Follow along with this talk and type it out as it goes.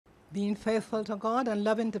Being faithful to God and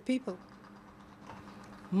loving the people.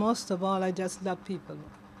 Most of all, I just love people.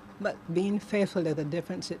 But being faithful is a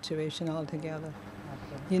different situation altogether.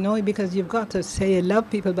 Okay. You know, because you've got to say you love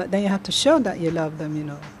people, but then you have to show that you love them, you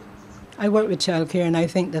know. I work with childcare, and I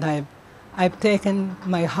think that I've taken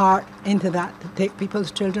my heart into that, to take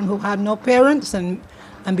people's children who had no parents and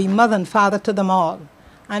be mother and father to them all.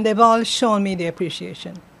 And they've all shown me the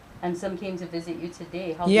appreciation. And some came to visit you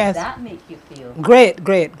today. How Yes. did that make you feel? Great,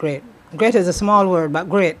 great, great. Great is a small word, but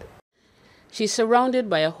great. She's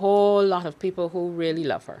surrounded by a whole lot of people who really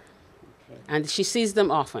love her. Okay. And she sees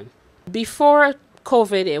them often. Before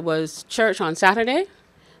COVID, it was church on Saturday,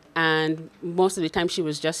 and most of the time she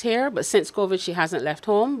was just here. But since COVID, she hasn't left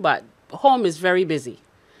home. But home is very busy.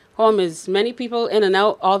 Home is many people in and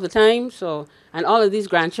out all the time. So, and all of these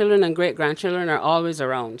grandchildren and great-grandchildren are always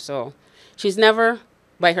around. So she's never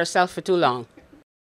by herself for too long.